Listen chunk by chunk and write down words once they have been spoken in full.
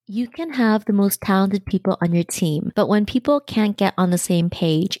You can have the most talented people on your team, but when people can't get on the same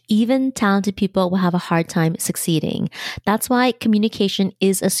page, even talented people will have a hard time succeeding. That's why communication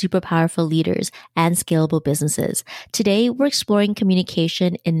is a superpower for leaders and scalable businesses. Today, we're exploring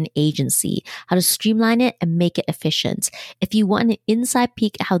communication in an agency, how to streamline it and make it efficient. If you want an inside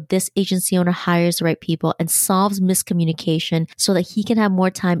peek at how this agency owner hires the right people and solves miscommunication so that he can have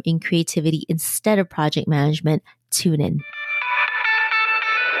more time in creativity instead of project management, tune in.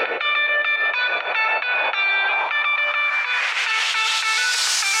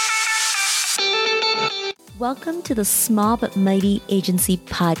 Welcome to the Small But Mighty Agency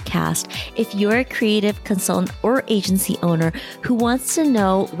podcast. If you're a creative consultant or agency owner who wants to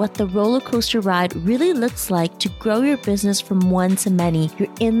know what the roller coaster ride really looks like to grow your business from one to many, you're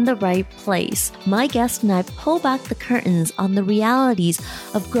in the right place. My guest and I pull back the curtains on the realities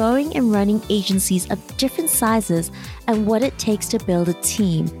of growing and running agencies of different sizes and what it takes to build a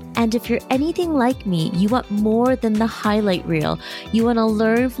team. And if you're anything like me, you want more than the highlight reel. You want to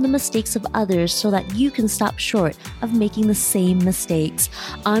learn from the mistakes of others so that you can stop short of making the same mistakes.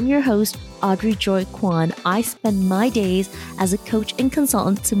 I'm your host, Audrey Joy Kwan. I spend my days as a coach and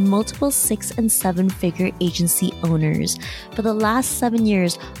consultant to multiple 6- and 7-figure agency owners. For the last 7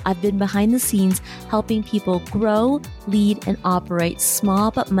 years, I've been behind the scenes helping people grow, lead, and operate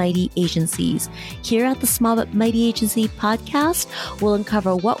small but mighty agencies. Here at the Small But Mighty Agency podcast, we'll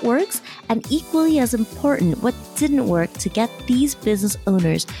uncover what works and, equally as important, what didn't work to get these business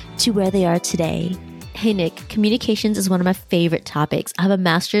owners to where they are today. Hey Nick, communications is one of my favorite topics. I have a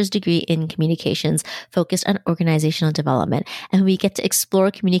master's degree in communications focused on organizational development, and we get to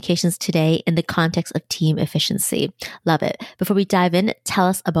explore communications today in the context of team efficiency. Love it. Before we dive in, tell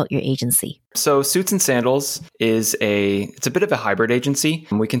us about your agency. So Suits and Sandals is it's a bit of a hybrid agency.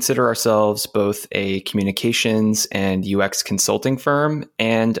 We consider ourselves both a communications and UX consulting firm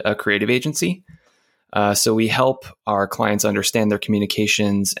and a creative agency. So we help our clients understand their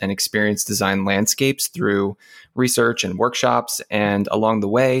communications and experience design landscapes through research and workshops. And along the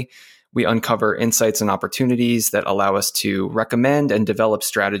way, we uncover insights and opportunities that allow us to recommend and develop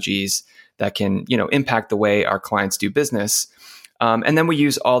strategies that can, impact the way our clients do business. And then we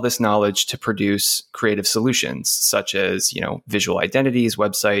use all this knowledge to produce creative solutions, such as, visual identities,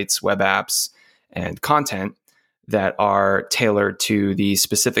 websites, web apps, and content that are tailored to the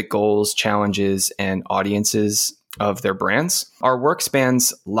specific goals, challenges, and audiences of their brands. Our work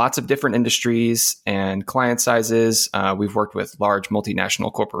spans lots of different industries and client sizes. We've worked with large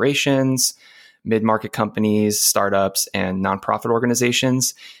multinational corporations, mid-market companies, startups, and nonprofit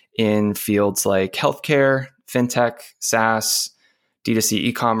organizations in fields like healthcare, fintech, SaaS, D2C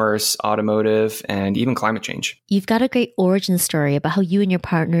e-commerce, automotive, and even climate change. You've got a great origin story about how you and your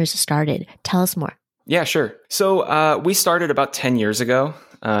partners started. Tell us more. Yeah, sure. So we started about 10 years ago,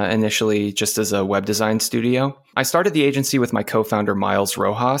 initially just as a web design studio. I started the agency with my co-founder, Miles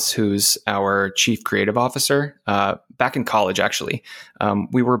Rojas, who's our chief creative officer, back in college, actually.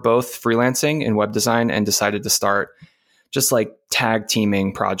 We were both freelancing in web design and decided to start just like tag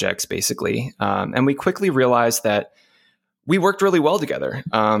teaming projects, basically. And we quickly realized that we worked really well together.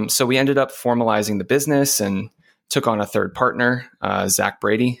 So we ended up formalizing the business and took on a third partner, Zach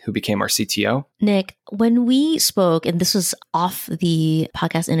Brady, who became our CTO. Nick, when we spoke, and this was off the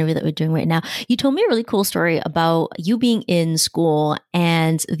podcast interview that we're doing right now, you told me a really cool story about you being in school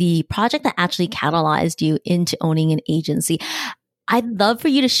and the project that actually catalyzed you into owning an agency. I'd love for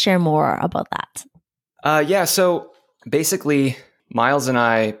you to share more about that. Yeah, so basically, Miles and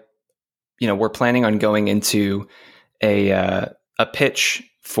I, we're planning on going into a pitch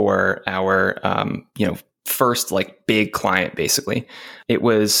for our, first big client. Basically, it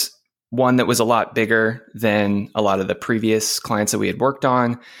was one that was a lot bigger than a lot of the previous clients that we had worked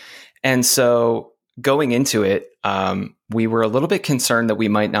on. And so going into it, we were a little bit concerned that we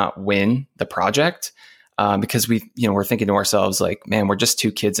might not win the project because we're thinking to ourselves like, man, we're just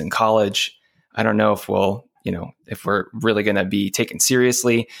two kids in college. I don't know if if we're really going to be taken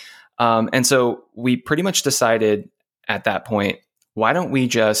seriously. And so we pretty much decided at that point, why don't we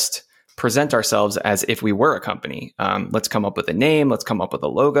just present ourselves as if we were a company? Let's come up with a name. Let's come up with a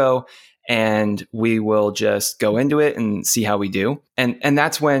logo, and we will just go into it and see how we do. And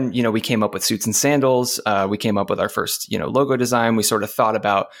that's when, we came up with Suits and Sandals. We came up with our first, logo design. We sort of thought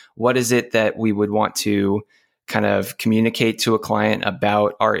about what is it that we would want to kind of communicate to a client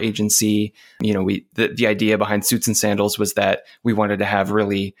about our agency. The idea behind Suits and Sandals was that we wanted to have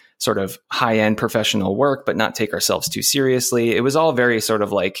really sort of high-end professional work, but not take ourselves too seriously. It was all very sort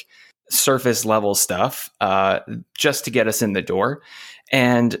of like surface level stuff, just to get us in the door.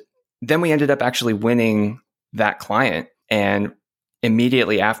 And then we ended up actually winning that client. And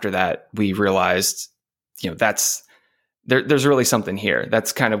immediately after that, we realized, there's really something here.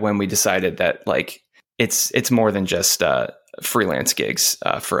 That's kind of when we decided that like it's more than just freelance gigs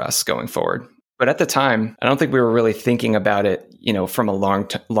for us going forward. But at the time, I don't think we were really thinking about it, from a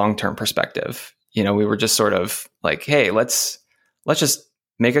long-term perspective. We were just sort of like, hey, let's just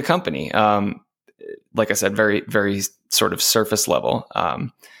make a company. Like I said, very, very sort of surface level.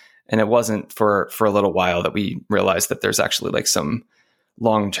 And it wasn't for a little while that we realized that there's actually like some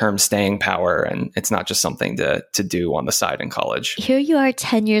long-term staying power, and it's not just something to do on the side in college. Here you are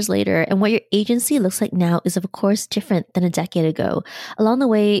 10 years later, and what your agency looks like now is of course different than a decade ago. Along the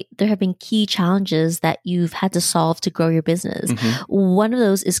way, there have been key challenges that you've had to solve to grow your business. Mm-hmm. One of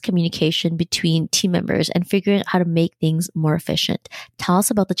those is communication between team members and figuring out how to make things more efficient. Tell us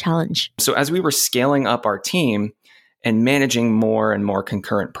about the challenge. So as we were scaling up our team and managing more and more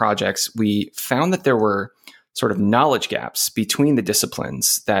concurrent projects, we found that there were sort of knowledge gaps between the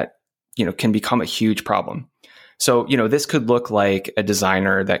disciplines that, can become a huge problem. So, this could look like a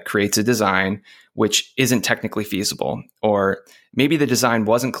designer that creates a design which isn't technically feasible, or maybe the design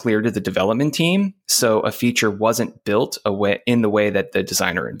wasn't clear to the development team, so a feature wasn't built in the way that the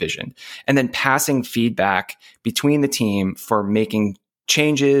designer envisioned. And then passing feedback between the team for making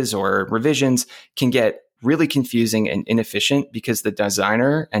changes or revisions can get really confusing and inefficient because the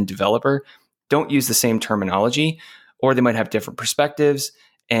designer and developer don't use the same terminology, or they might have different perspectives,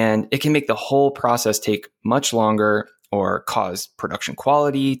 and it can make the whole process take much longer or cause production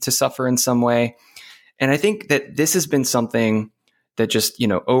quality to suffer in some way. And I think that this has been something that just,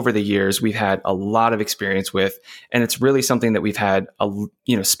 over the years, we've had a lot of experience with, and it's really something that we've had,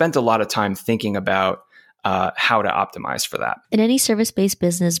 spent a lot of time thinking about how to optimize for that. In any service-based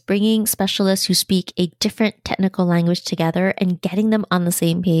business, bringing specialists who speak a different technical language together and getting them on the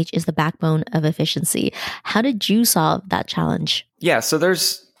same page is the backbone of efficiency. How did you solve that challenge? Yeah, so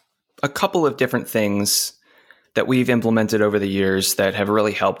there's a couple of different things that we've implemented over the years that have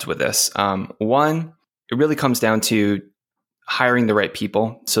really helped with this. One, it really comes down to hiring the right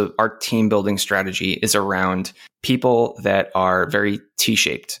people. So our team building strategy is around people that are very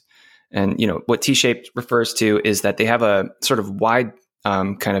T-shaped. And, what T-shaped refers to is that they have a sort of wide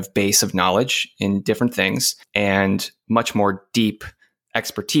kind of base of knowledge in different things and much more deep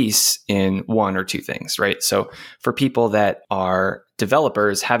expertise in one or two things, right? So for people that are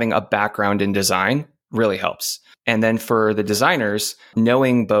developers, having a background in design really helps. And then for the designers,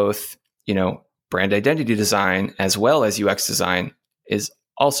 knowing both, brand identity design as well as UX design is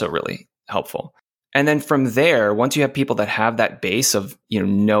also really helpful. And then from there, once you have people that have that base of,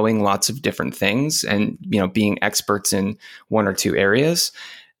 knowing lots of different things and, being experts in one or two areas,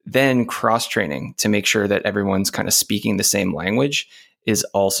 then cross-training to make sure that everyone's kind of speaking the same language is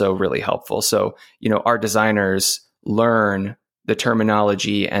also really helpful. So, our designers learn the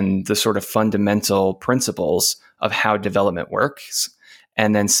terminology and the sort of fundamental principles of how development works.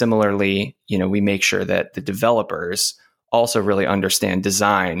 And then similarly, we make sure that the developers also really understand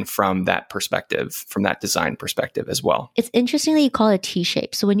design from that perspective, from that design perspective as well. It's interesting that you call it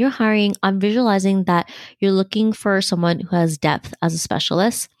T-shape. So when you're hiring, I'm visualizing that you're looking for someone who has depth as a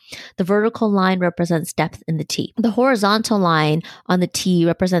specialist. The vertical line represents depth in the T. The horizontal line on the T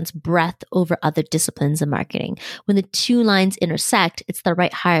represents breadth over other disciplines in marketing. When the two lines intersect, it's the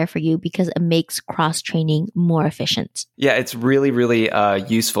right hire for you because it makes cross-training more efficient. Yeah, it's really, really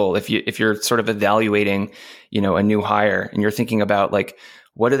useful if you're sort of evaluating, a new hire and you're thinking about like,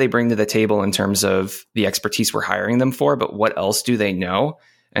 what do they bring to the table in terms of the expertise we're hiring them for, but what else do they know?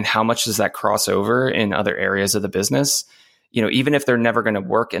 And how much does that cross over in other areas of the business? Even if they're never going to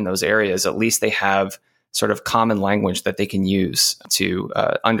work in those areas, at least they have sort of common language that they can use to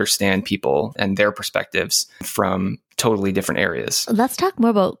understand people and their perspectives from totally different areas. Let's talk more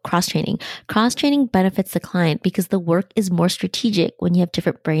about cross-training. Cross-training benefits the client because the work is more strategic when you have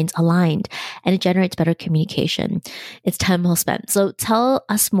different brains aligned, and it generates better communication. It's time well spent. So tell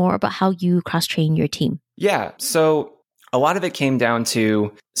us more about how you cross-train your team. Yeah. So a lot of it came down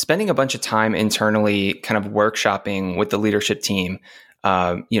to spending a bunch of time internally kind of workshopping with the leadership team.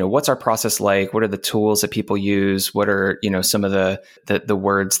 What's our process like? What are the tools that people use? What are, some of the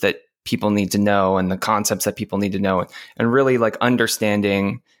words that people need to know and the concepts that people need to know? And really like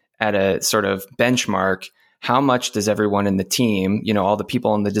understanding at a sort of benchmark, how much does everyone in the team, all the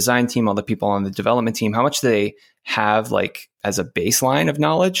people on the design team, all the people on the development team, how much do they have like as a baseline of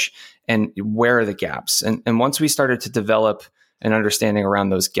knowledge? And where are the gaps? And once we started to develop an understanding around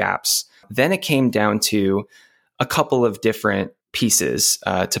those gaps, then it came down to a couple of different pieces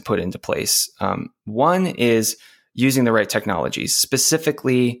to put into place. One is using the right technologies,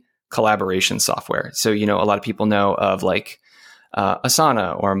 specifically collaboration software. So, a lot of people know of like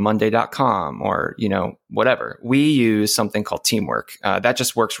Asana or Monday.com or, whatever. We use something called Teamwork. That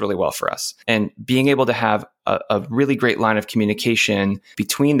just works really well for us. And being able to have a really great line of communication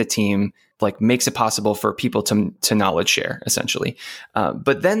between the team makes it possible for people to knowledge share, essentially.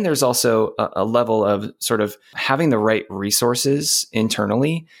 But then there's also a level of sort of having the right resources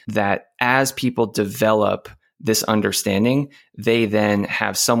internally that as people develop this understanding, they then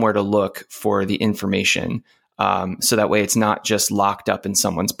have somewhere to look for the information. So that way it's not just locked up in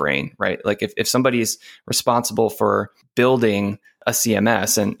someone's brain, right? Like if somebody's responsible for building a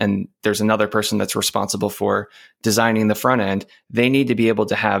CMS and there's another person that's responsible for designing the front end, they need to be able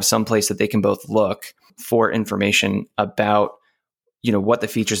to have some place that they can both look for information about what the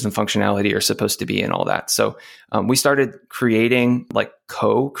features and functionality are supposed to be and all that. So we started creating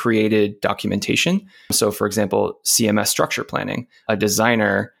co-created documentation. So for example, CMS structure planning, a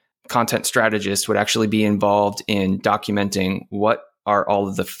designer content strategist would actually be involved in documenting what are all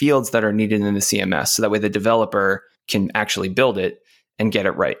of the fields that are needed in the CMS. So that way the developer can actually build it and get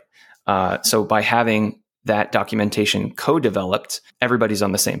it right. So by having that documentation co-developed, everybody's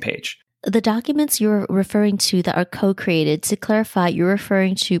on the same page. The documents you're referring to that are co-created, to clarify, you're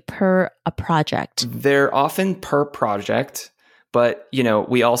referring to per a project. They're often per project, but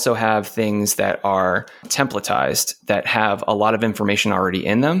we also have things that are templatized that have a lot of information already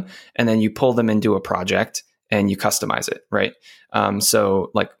in them, and then you pull them into a project and you customize it, right?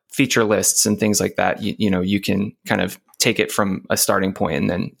 So like feature lists and things like that, you can kind of take it from a starting point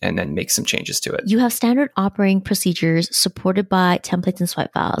and then make some changes to it. You have standard operating procedures supported by templates and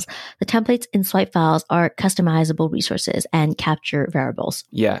swipe files. The templates and swipe files are customizable resources and capture variables.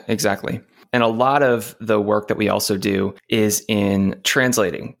 Yeah, exactly. And a lot of the work that we also do is in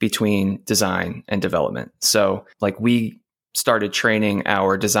translating between design and development. So we started training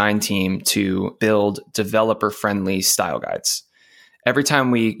our design team to build developer-friendly style guides. Every time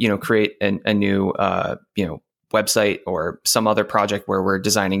we, create a new, website or some other project where we're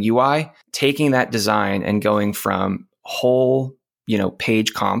designing UI, taking that design and going from whole,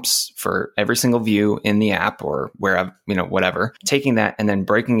 page comps for every single view in the app or wherever, whatever, taking that and then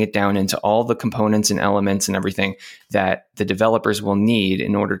breaking it down into all the components and elements and everything that the developers will need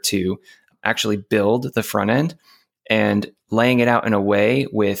in order to actually build the front end, and laying it out in a way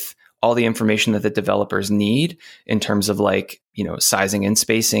with all the information that the developers need in terms of sizing and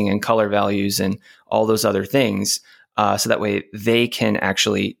spacing and color values and all those other things. So that way they can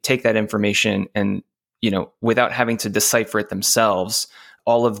actually take that information and, without having to decipher it themselves,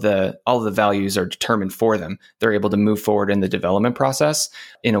 all of the values are determined for them. They're able to move forward in the development process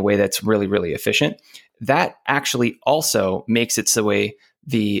in a way that's really, really efficient. That actually also makes it so way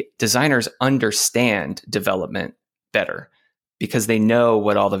the designers understand development better, because they know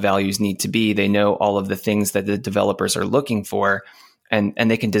what all the values need to be. They know all of the things that the developers are looking for, and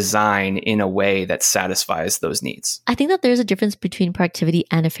they can design in a way that satisfies those needs. I think that there's a difference between productivity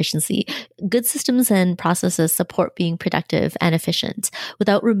and efficiency. Good systems and processes support being productive and efficient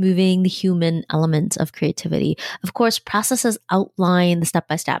without removing the human element of creativity. Of course, processes outline the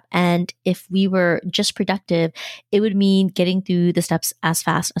step-by-step. And if we were just productive, it would mean getting through the steps as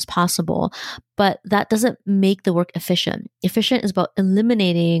fast as possible. But that doesn't make the work efficient. Efficient is about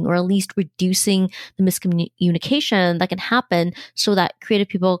eliminating or at least reducing the miscommunication that can happen so that creative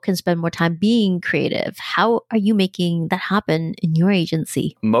people can spend more time being creative. How are you making that happen in your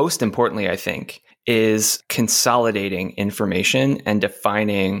agency? Most importantly, I think, is consolidating information and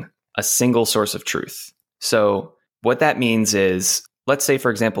defining a single source of truth. So what that means is, let's say,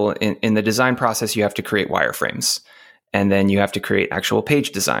 for example, in the design process, you have to create wireframes. And then you have to create actual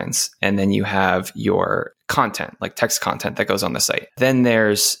page designs. And then you have your content, like text content that goes on the site. Then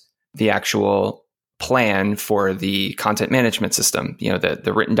there's the actual plan for the content management system,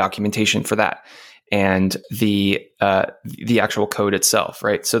 the written documentation for that, and the actual code itself,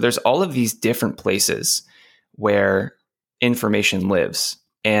 right? So there's all of these different places where information lives.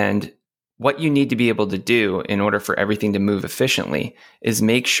 And what you need to be able to do in order for everything to move efficiently is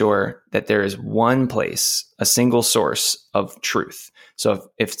make sure that there is one place, a single source of truth. So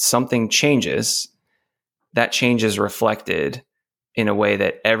if something changes, that change is reflected in a way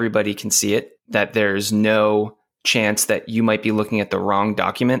that everybody can see it, that there's no chance that you might be looking at the wrong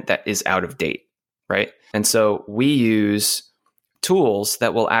document that is out of date, right? And so we use tools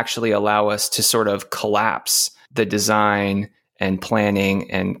that will actually allow us to sort of collapse the design and planning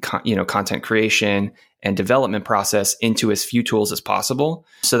and content creation and development process into as few tools as possible.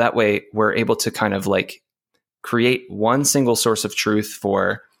 So that way we're able to kind of create one single source of truth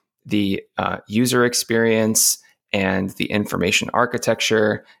for the user experience and the information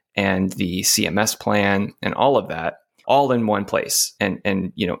architecture and the CMS plan and all of that. all in one place. And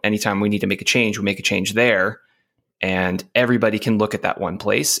anytime we need to make a change, we make a change there. And everybody can look at that one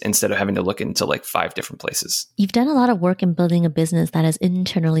place instead of having to look into like 5 different places. You've done a lot of work in building a business that is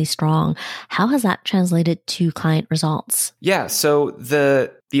internally strong. How has that translated to client results? Yeah, so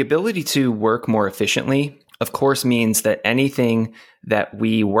the ability to work more efficiently, of course, means that anything that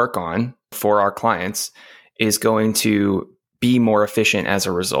we work on for our clients is going to be more efficient as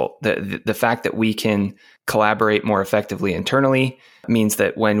a result. The fact that we can collaborate more effectively internally means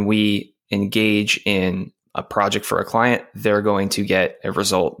that when we engage in a project for a client, they're going to get a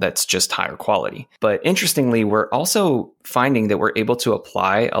result that's just higher quality. But interestingly, we're also finding that we're able to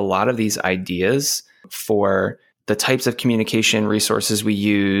apply a lot of these ideas for the types of communication resources we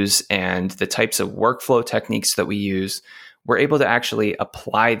use and the types of workflow techniques that we use. We're able to actually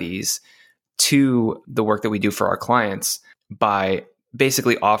apply these to the work that we do for our clients by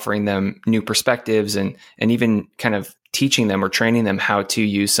basically offering them new perspectives and even kind of teaching them or training them how to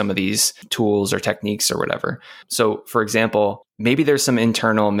use some of these tools or techniques or whatever. So, for example, maybe there's some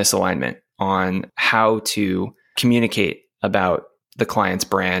internal misalignment on how to communicate about the client's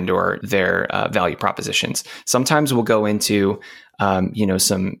brand or their value propositions. Sometimes we'll go into,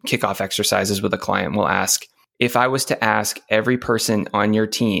 some kickoff exercises with a client. We'll ask, if I was to ask every person on your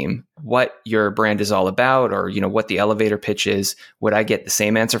team what your brand is all about, or, what the elevator pitch is, would I get the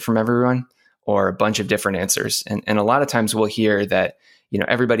same answer from everyone or a bunch of different answers? And a lot of times we'll hear that,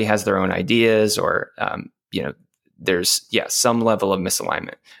 everybody has their own ideas or, there's some level of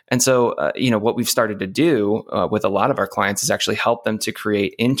misalignment. And so, what we've started to do with a lot of our clients is actually help them to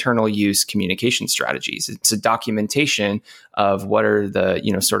create internal use communication strategies. It's a documentation of what are the,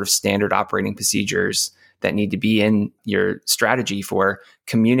 sort of standard operating procedures that need to be in your strategy for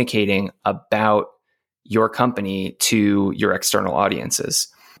communicating about your company to your external audiences.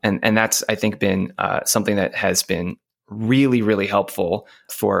 And that's, I think, been something that has been really, really helpful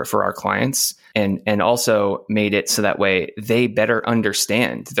for our clients and also made it so that way they better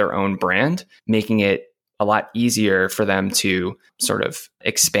understand their own brand, making it a lot easier for them to sort of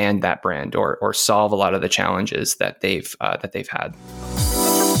expand that brand or solve a lot of the challenges that they've had.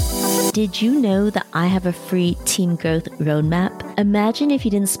 Did you know that I have a free team growth roadmap? Imagine if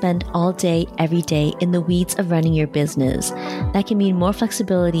you didn't spend all day, every day in the weeds of running your business. That can mean more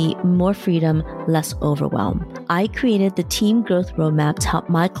flexibility, more freedom, less overwhelm. I created the team growth roadmap to help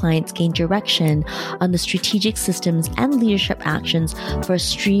my clients gain direction on the strategic systems and leadership actions for a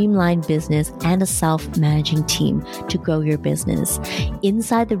streamlined business and a self-managing team to grow your business.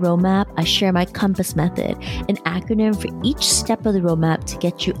 Inside the roadmap, I share my COMPASS method, an acronym for each step of the roadmap to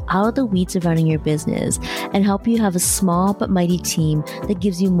get you out of the weeds of running your business and help you have a small but mighty team that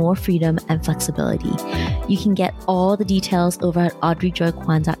gives you more freedom and flexibility. You can get all the details over at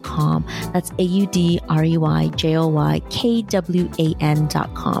audreyjoykwan.com. That's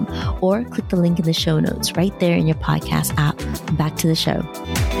AudreyJoykwan.com, or click the link in the show notes right there in your podcast app. Back to the show.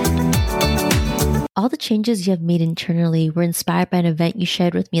 All the changes you have made internally were inspired by an event you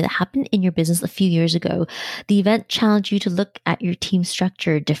shared with me that happened in your business a few years ago. The event challenged you to look at your team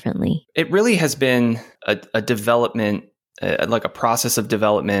structure differently. It really has been a development, like a process of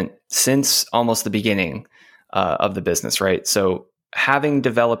development since almost the beginning of the business, right? So having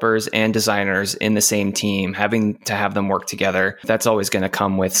developers and designers in the same team, having to have them work together, that's always going to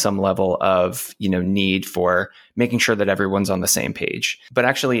come with some level of, need for making sure that everyone's on the same page. But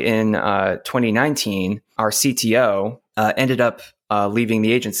actually in 2019, our CTO ended up leaving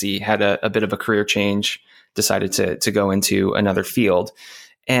the agency, had a bit of a career change, decided to go into another field.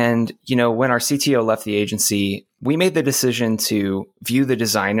 And, when our CTO left the agency, we made the decision to view the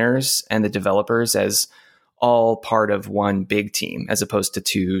designers and the developers as all part of one big team as opposed to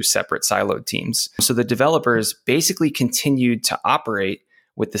 2 separate siloed teams. So the developers basically continued to operate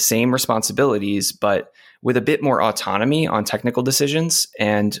with the same responsibilities, but with a bit more autonomy on technical decisions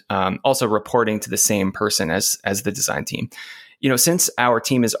and also reporting to the same person as the design team. Since our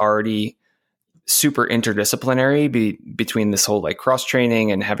team is already super interdisciplinary between this whole like cross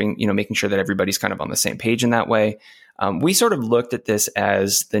training and having, making sure that everybody's kind of on the same page in that way, we sort of looked at this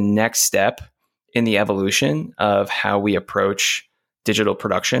as the next step in the evolution of how we approach digital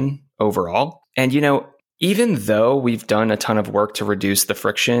production overall. And, even though we've done a ton of work to reduce the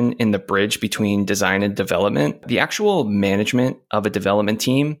friction in the bridge between design and development, the actual management of a development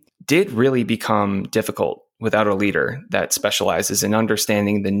team did really become difficult without a leader that specializes in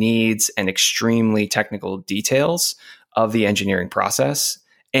understanding the needs and extremely technical details of the engineering process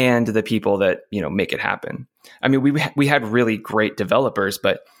and the people that, make it happen. I mean, we had really great developers,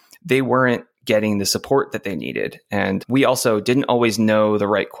 but they weren't getting the support that they needed. And we also didn't always know the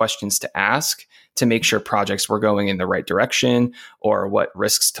right questions to ask to make sure projects were going in the right direction or what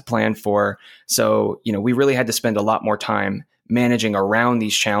risks to plan for. So, we really had to spend a lot more time managing around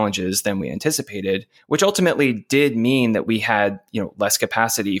these challenges than we anticipated, which ultimately did mean that we had, less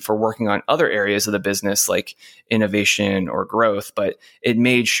capacity for working on other areas of the business like innovation or growth. But it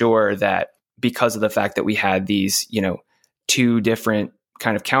made sure that because of the fact that we had these, two different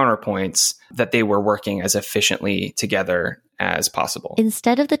kind of counterpoints, that they were working as efficiently together as possible.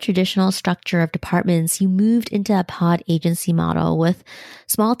 Instead of the traditional structure of departments, you moved into a pod agency model with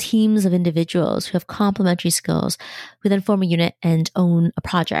small teams of individuals who have complementary skills, who then form a unit and own a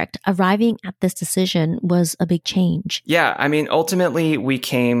project. Arriving at this decision was a big change. Yeah, ultimately we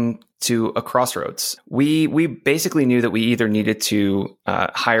came to a crossroads. We basically knew that we either needed to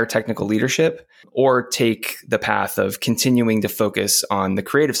hire technical leadership or take the path of continuing to focus on the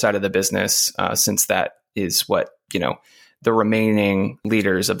creative side of the business, since that is what, the remaining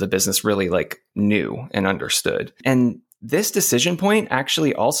leaders of the business really knew and understood. And this decision point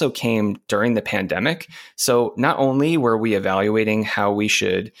actually also came during the pandemic. So not only were we evaluating how we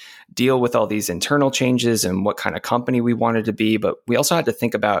should deal with all these internal changes and what kind of company we wanted to be, but we also had to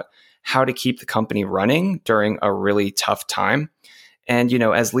think about how to keep the company running during a really tough time. And,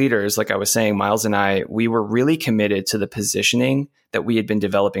 as leaders, like I was saying, Miles and I, we were really committed to the positioning that we had been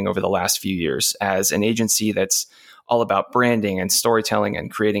developing over the last few years as an agency that's all about branding and storytelling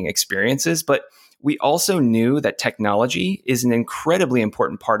and creating experiences. But we also knew that technology is an incredibly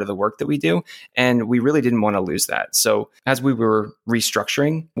important part of the work that we do, and we really didn't want to lose that. So as we were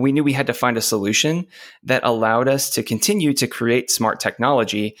restructuring, we knew we had to find a solution that allowed us to continue to create smart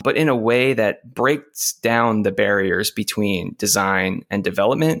technology, but in a way that breaks down the barriers between design and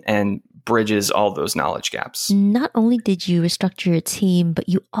development and bridges all those knowledge gaps. Not only did you restructure your team, but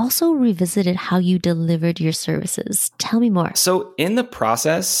you also revisited how you delivered your services. Tell me more. So in the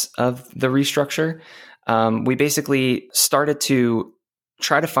process of the restructure, we basically started to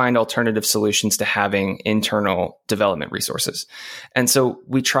try to find alternative solutions to having internal development resources. And so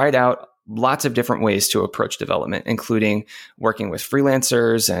we tried out lots of different ways to approach development, including working with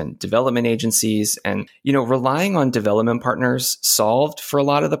freelancers and development agencies. And, relying on development partners solved for a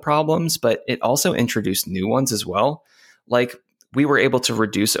lot of the problems, but it also introduced new ones as well. Like we were able to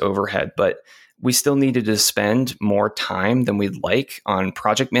reduce overhead, but we still needed to spend more time than we'd like on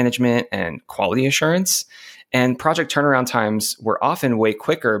project management and quality assurance. And project turnaround times were often way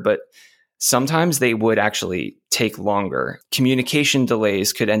quicker, but sometimes they would actually take longer. Communication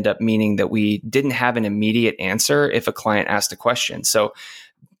delays could end up meaning that we didn't have an immediate answer if a client asked a question. So,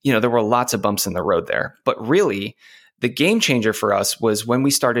 there were lots of bumps in the road there. But really, the game changer for us was when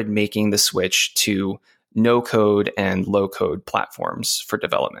we started making the switch to no-code and low-code platforms for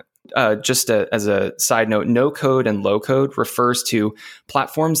development. As a side note, no-code and low-code refers to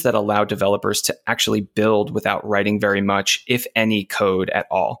platforms that allow developers to actually build without writing very much, if any, code at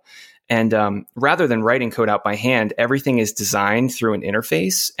all. And rather than writing code out by hand, everything is designed through an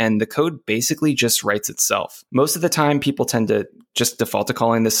interface, and the code basically just writes itself. Most of the time, people tend to just default to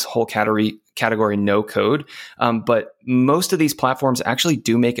calling this whole category no code. But most of these platforms actually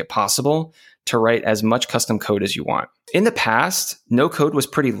do make it possible to write as much custom code as you want. In the past, no code was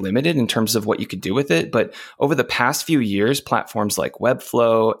pretty limited in terms of what you could do with it. But over the past few years, platforms like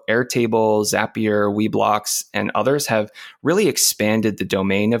Webflow, Airtable, Zapier, Weblocks, and others have really expanded the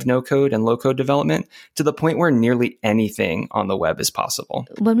domain of no code and low code development to the point where nearly anything on the web is possible.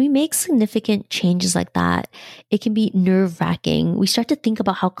 When we make significant changes like that, it can be nerve-wracking. We start to think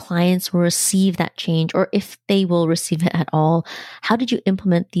about how clients will receive that change, or if they will receive it at all. How did you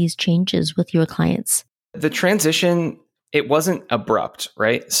implement these changes with your clients? The transition, it wasn't abrupt,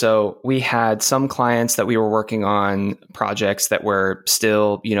 right? So we had some clients that we were working on projects that were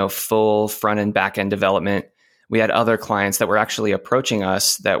still, full front and back end development. We had other clients that were actually approaching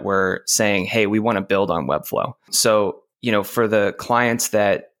us that were saying, hey, we want to build on Webflow. So, for the clients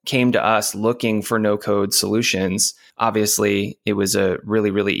that came to us looking for no code solutions, obviously it was a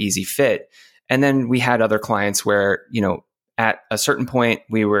really, really easy fit. And then we had other clients where, at a certain point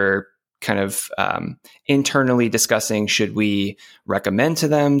we were kind of internally discussing, should we recommend to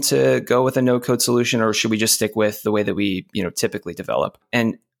them to go with a no-code solution, or should we just stick with the way that we, typically develop?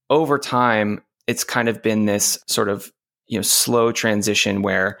 And over time, it's kind of been this sort of, slow transition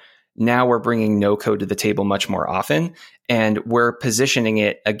where now we're bringing no-code to the table much more often, and we're positioning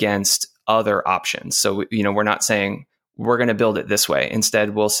it against other options. So, we're not saying we're going to build it this way.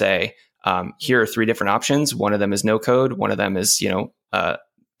 Instead, we'll say, here are 3 different options. One of them is no-code. One of them is,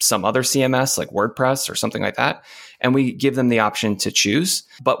 some other CMS like WordPress or something like that. And we give them the option to choose,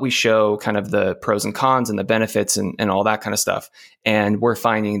 but we show kind of the pros and cons and the benefits and all that kind of stuff. And we're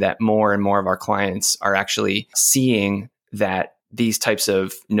finding that more and more of our clients are actually seeing that these types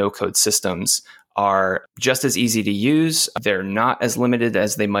of no-code systems are just as easy to use. They're not as limited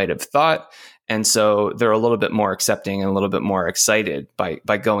as they might have thought. And so they're a little bit more accepting and a little bit more excited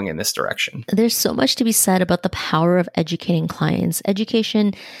by going in this direction. There's so much to be said about the power of educating clients.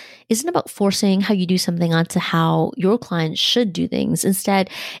 Education isn't about forcing how you do something onto how your client should do things. Instead,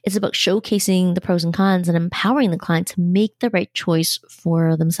 it's about showcasing the pros and cons and empowering the client to make the right choice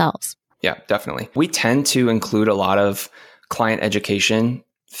for themselves. Yeah, definitely. We tend to include a lot of client education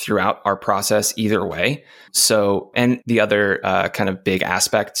throughout our process either way. So, and the other kind of big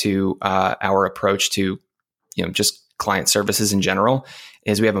aspect to our approach to, just client services in general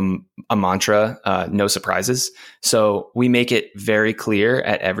is we have a mantra, no surprises. So we make it very clear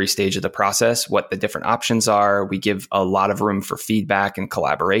at every stage of the process what the different options are. We give a lot of room for feedback and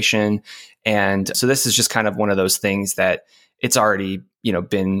collaboration. And so this is just kind of one of those things that it's already,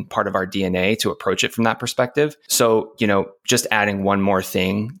 been part of our DNA to approach it from that perspective. So, just adding one more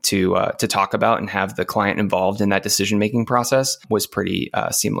thing to talk about and have the client involved in that decision-making process was pretty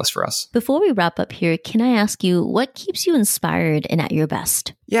seamless for us. Before we wrap up here, can I ask you, what keeps you inspired and at your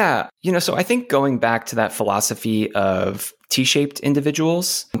best? Yeah. So I think going back to that philosophy of T-shaped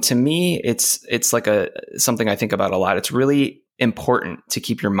individuals, to me, it's like something I think about a lot. It's really important to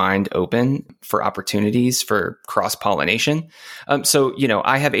keep your mind open for opportunities for cross-pollination. So,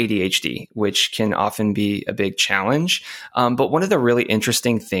 I have ADHD, which can often be a big challenge. But one of the really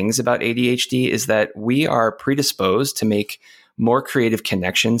interesting things about ADHD is that we are predisposed to make more creative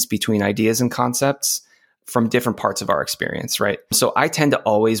connections between ideas and concepts from different parts of our experience, right? So I tend to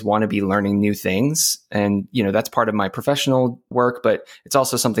always want to be learning new things. And, that's part of my professional work, but it's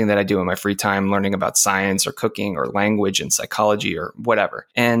also something that I do in my free time, learning about science or cooking or language and psychology or whatever.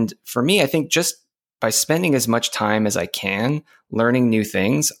 And for me, I think just by spending as much time as I can learning new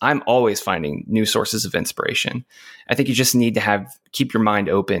things, I'm always finding new sources of inspiration. I think you just need to keep your mind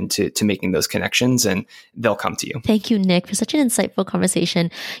open to making those connections, and they'll come to you. Thank you, Nick, for such an insightful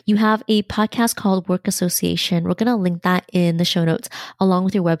conversation. You have a podcast called Work Association. We're going to link that in the show notes along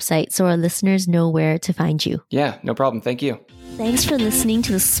with your website so our listeners know where to find you. Yeah, no problem. Thank you. Thanks for listening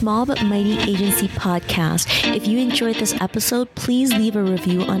to the Small But Mighty Agency podcast. If you enjoyed this episode, please leave a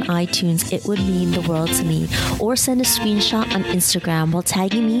review on iTunes. It would mean the world to me. Or send a screenshot on Instagram while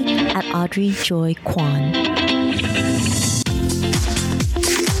tagging me at Audrey Joy Kwan.